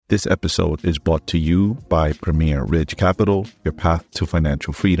This episode is brought to you by Premier Ridge Capital. Your path to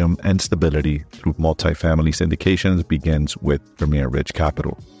financial freedom and stability through multifamily syndications begins with Premier Ridge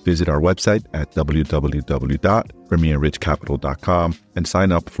Capital. Visit our website at www.premierridgecapital.com and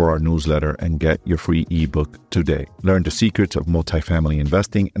sign up for our newsletter and get your free ebook today. Learn the secrets of multifamily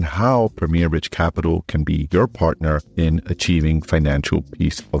investing and how Premier Ridge Capital can be your partner in achieving financial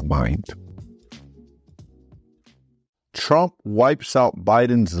peace of mind. Trump wipes out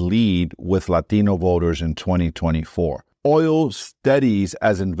Biden's lead with Latino voters in 2024. Oil steadies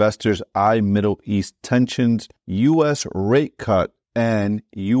as investors eye Middle East tensions. U.S. rate cut and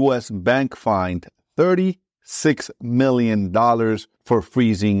U.S. bank fined $36 million for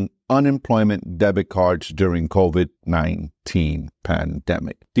freezing unemployment debit cards during COVID-19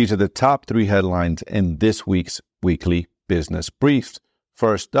 pandemic. These are the top three headlines in this week's weekly business briefs.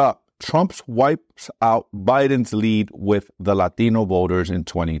 First up, Trump wipes out Biden's lead with the Latino voters in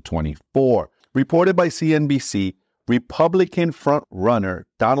 2024. Reported by CNBC, Republican frontrunner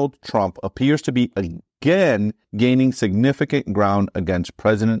Donald Trump appears to be again gaining significant ground against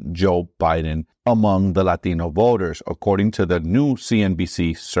President Joe Biden among the Latino voters, according to the new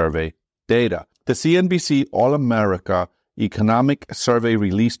CNBC survey data. The CNBC All-America Economic Survey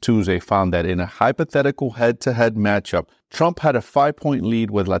released Tuesday found that in a hypothetical head-to-head matchup, Trump had a 5-point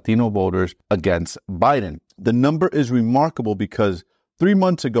lead with Latino voters against Biden. The number is remarkable because 3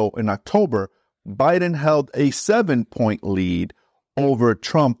 months ago in October, Biden held a 7-point lead over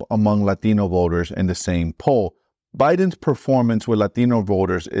Trump among Latino voters in the same poll. Biden's performance with Latino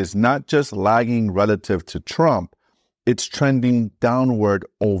voters is not just lagging relative to Trump, it's trending downward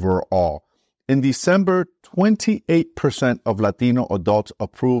overall. In December, 28% of Latino adults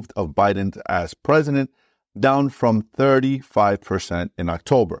approved of Biden as president, down from 35% in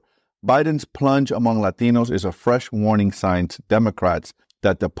October. Biden's plunge among Latinos is a fresh warning sign to Democrats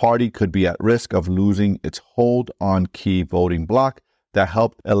that the party could be at risk of losing its hold on key voting bloc that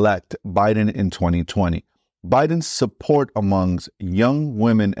helped elect Biden in 2020. Biden's support amongst young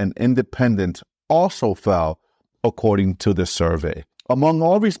women and independents also fell, according to the survey. Among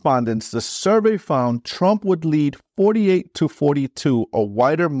all respondents, the survey found Trump would lead 48-42, a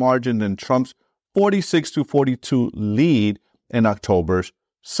wider margin than Trump's 46-42 lead in October's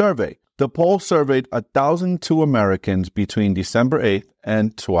survey. The poll surveyed 1,002 Americans between December 8th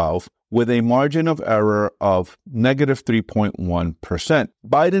and 12th, with a margin of error of negative 3.1%.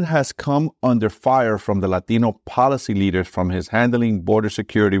 Biden has come under fire from the Latino policy leaders from his handling border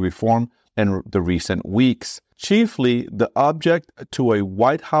security reform in the recent weeks. Chiefly, the object to a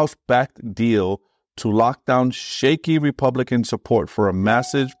White House-backed deal to lock down shaky Republican support for a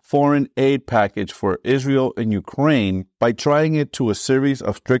massive foreign aid package for Israel and Ukraine by trying it to a series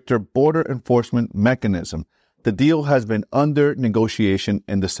of stricter border enforcement mechanisms. The deal has been under negotiation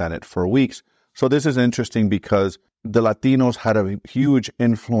in the Senate for weeks. So this is interesting because the Latinos had a huge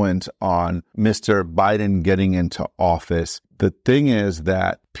influence on Mr. Biden getting into office. The thing is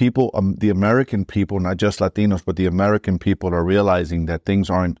that people, the American people, not just Latinos, but the American people are realizing that things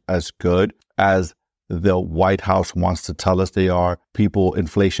aren't as good as the White House wants to tell us they are.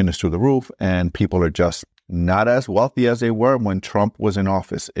 Inflation is through the roof, and people are just not as wealthy as they were when Trump was in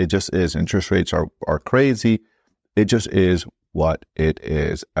office. It just is. Interest rates are crazy. It just is what it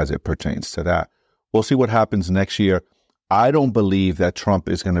is as it pertains to that. We'll see what happens next year. I don't believe that Trump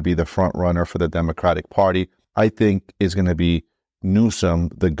is going to be the front runner for the Democratic Party. I think it's going to be Newsom,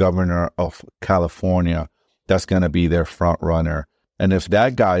 the governor of California, that's going to be their front runner. And if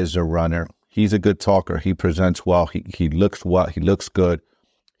that guy is a runner, he's a good talker. He presents well. He looks well. He looks good.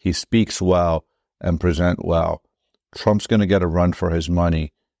 He speaks well and present well. Trump's going to get a run for his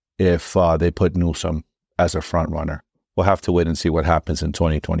money if they put Newsom as a front runner. We'll have to wait and see what happens in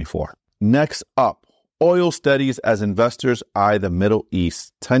 2024. Next up, oil steadies as investors eye the Middle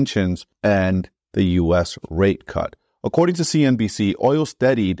East tensions and the U.S. rate cut. According to CNBC, oil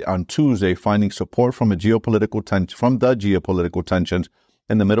steadied on Tuesday, finding support from the geopolitical tensions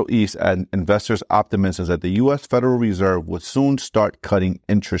in the Middle East and investors' optimism that the U.S. Federal Reserve would soon start cutting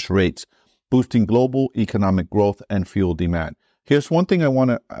interest rates, boosting global economic growth and fuel demand. Here's one thing I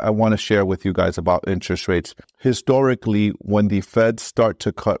want to share with you guys about interest rates. Historically, when the Fed start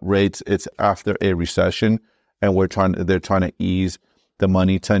to cut rates, it's after a recession, and they're trying to ease the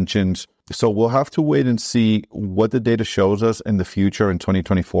money tensions. So we'll have to wait and see what the data shows us in the future in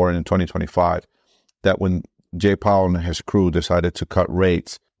 2024 and in 2025. That when Jay Powell and his crew decided to cut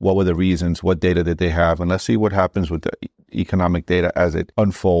rates, what were the reasons? What data did they have? And let's see what happens with the economic data as it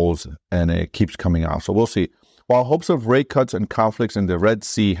unfolds and it keeps coming out. So we'll see. While hopes of rate cuts and conflicts in the Red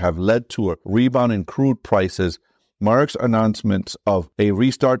Sea have led to a rebound in crude prices, Maersk's announcements of a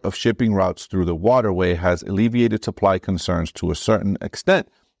restart of shipping routes through the waterway has alleviated supply concerns to a certain extent,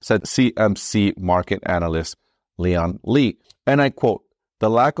 said CMC market analyst Leon Lee. And I quote, "The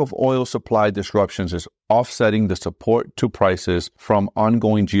lack of oil supply disruptions is offsetting the support to prices from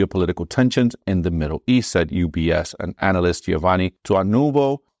ongoing geopolitical tensions in the Middle East," said UBS and analyst Giovanni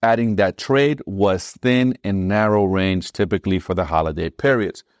Tuanuvo, adding that trade was thin and narrow range typically for the holiday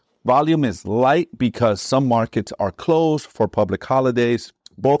periods. Volume is light because some markets are closed for public holidays.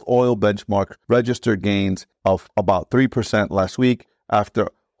 Both oil benchmarks registered gains of about 3% last week after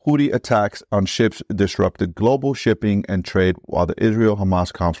Houthi attacks on ships disrupted global shipping and trade, while the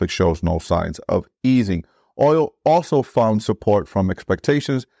Israel-Hamas conflict shows no signs of easing. Oil also found support from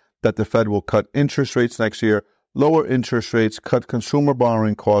expectations that the Fed will cut interest rates next year. Lower interest rates cut consumer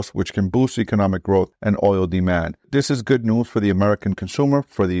borrowing costs, which can boost economic growth and oil demand. This is good news for the American consumer,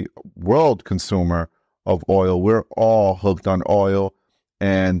 for the world consumer of oil. We're all hooked on oil,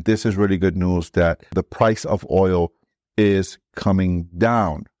 and this is really good news that the price of oil is coming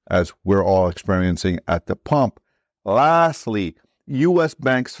down, as we're all experiencing at the pump. Lastly, U.S.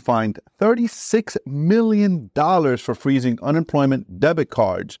 banks fined $36 million for freezing unemployment debit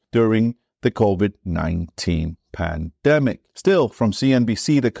cards during the COVID-19 pandemic. Still, from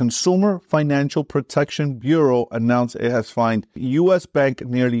CNBC, the Consumer Financial Protection Bureau announced it has fined U.S. Bank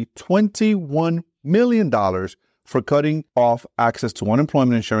nearly $21 million for cutting off access to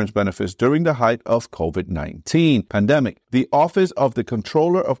unemployment insurance benefits during the height of COVID-19 pandemic. The Office of the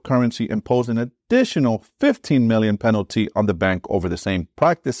Comptroller of Currency imposed an additional $15 million penalty on the bank over the same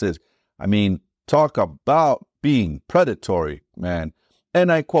practices. I mean, talk about being predatory, man.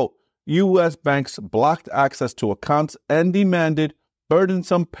 And I quote, U.S. banks blocked access to accounts and demanded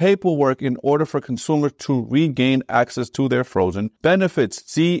burdensome paperwork in order for consumers to regain access to their frozen benefits,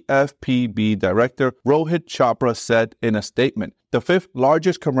 CFPB Director Rohit Chopra said in a statement. The fifth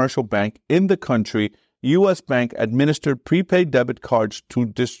largest commercial bank in the country, U.S. Bank administered prepaid debit cards to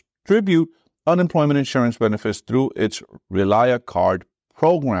distribute unemployment insurance benefits through its Relia card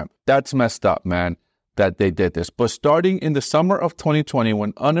program. That's messed up, man, that they did this. But starting in the summer of 2020,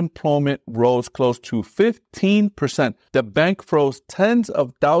 when unemployment rose close to 15%, the bank froze tens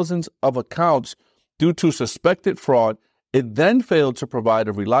of thousands of accounts due to suspected fraud. It then failed to provide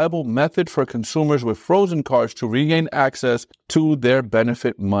a reliable method for consumers with frozen cards to regain access to their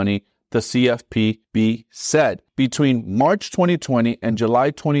benefit money, the CFPB said. Between March 2020 and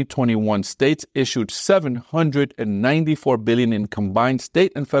July 2021, states issued $794 billion in combined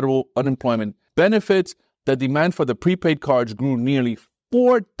state and federal unemployment benefits. The demand for the prepaid cards grew nearly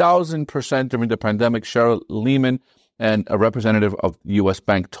 4,000% during the pandemic, Cheryl Lehman, and a representative of the U.S.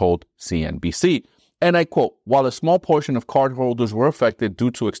 Bank, told CNBC. And I quote, "While a small portion of cardholders were affected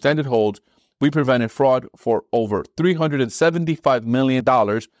due to extended holds, we prevented fraud for over $375 million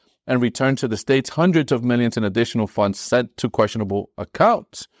and returned to the states hundreds of millions in additional funds sent to questionable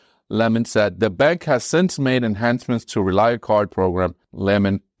accounts," Lemon said. The bank has since made enhancements to Relia card program,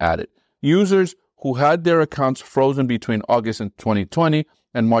 Lemon added. Users who had their accounts frozen between August of 2020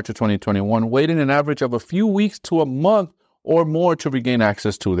 and March of 2021 waited an average of a few weeks to a month or more to regain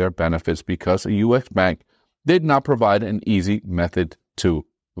access to their benefits because a U.S. bank did not provide an easy method to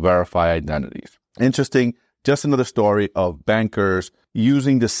verify identities. Interesting. Just another story of bankers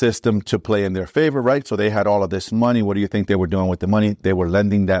using the system to play in their favor, right? So they had all of this money. What do you think they were doing with the money? They were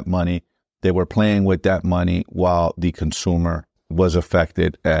lending that money. They were playing with that money while the consumer was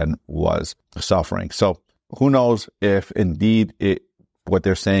affected and was suffering. So who knows if indeed what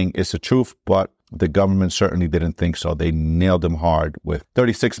they're saying is the truth, but the government certainly didn't think so. They nailed them hard with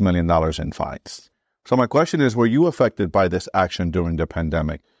 $36 million in fines. So my question is, were you affected by this action during the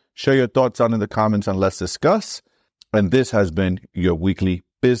pandemic? Share your thoughts down in the comments and let's discuss. And this has been your weekly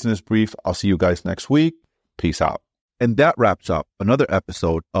business brief. I'll see you guys next week. Peace out. And that wraps up another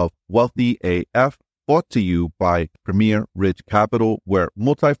episode of Wealthy AF, brought to you by Premier Ridge Capital, where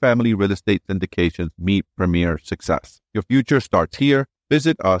multifamily real estate syndications meet premier success. Your future starts here.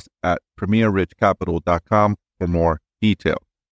 Visit us at premierridgecapital.com for more details.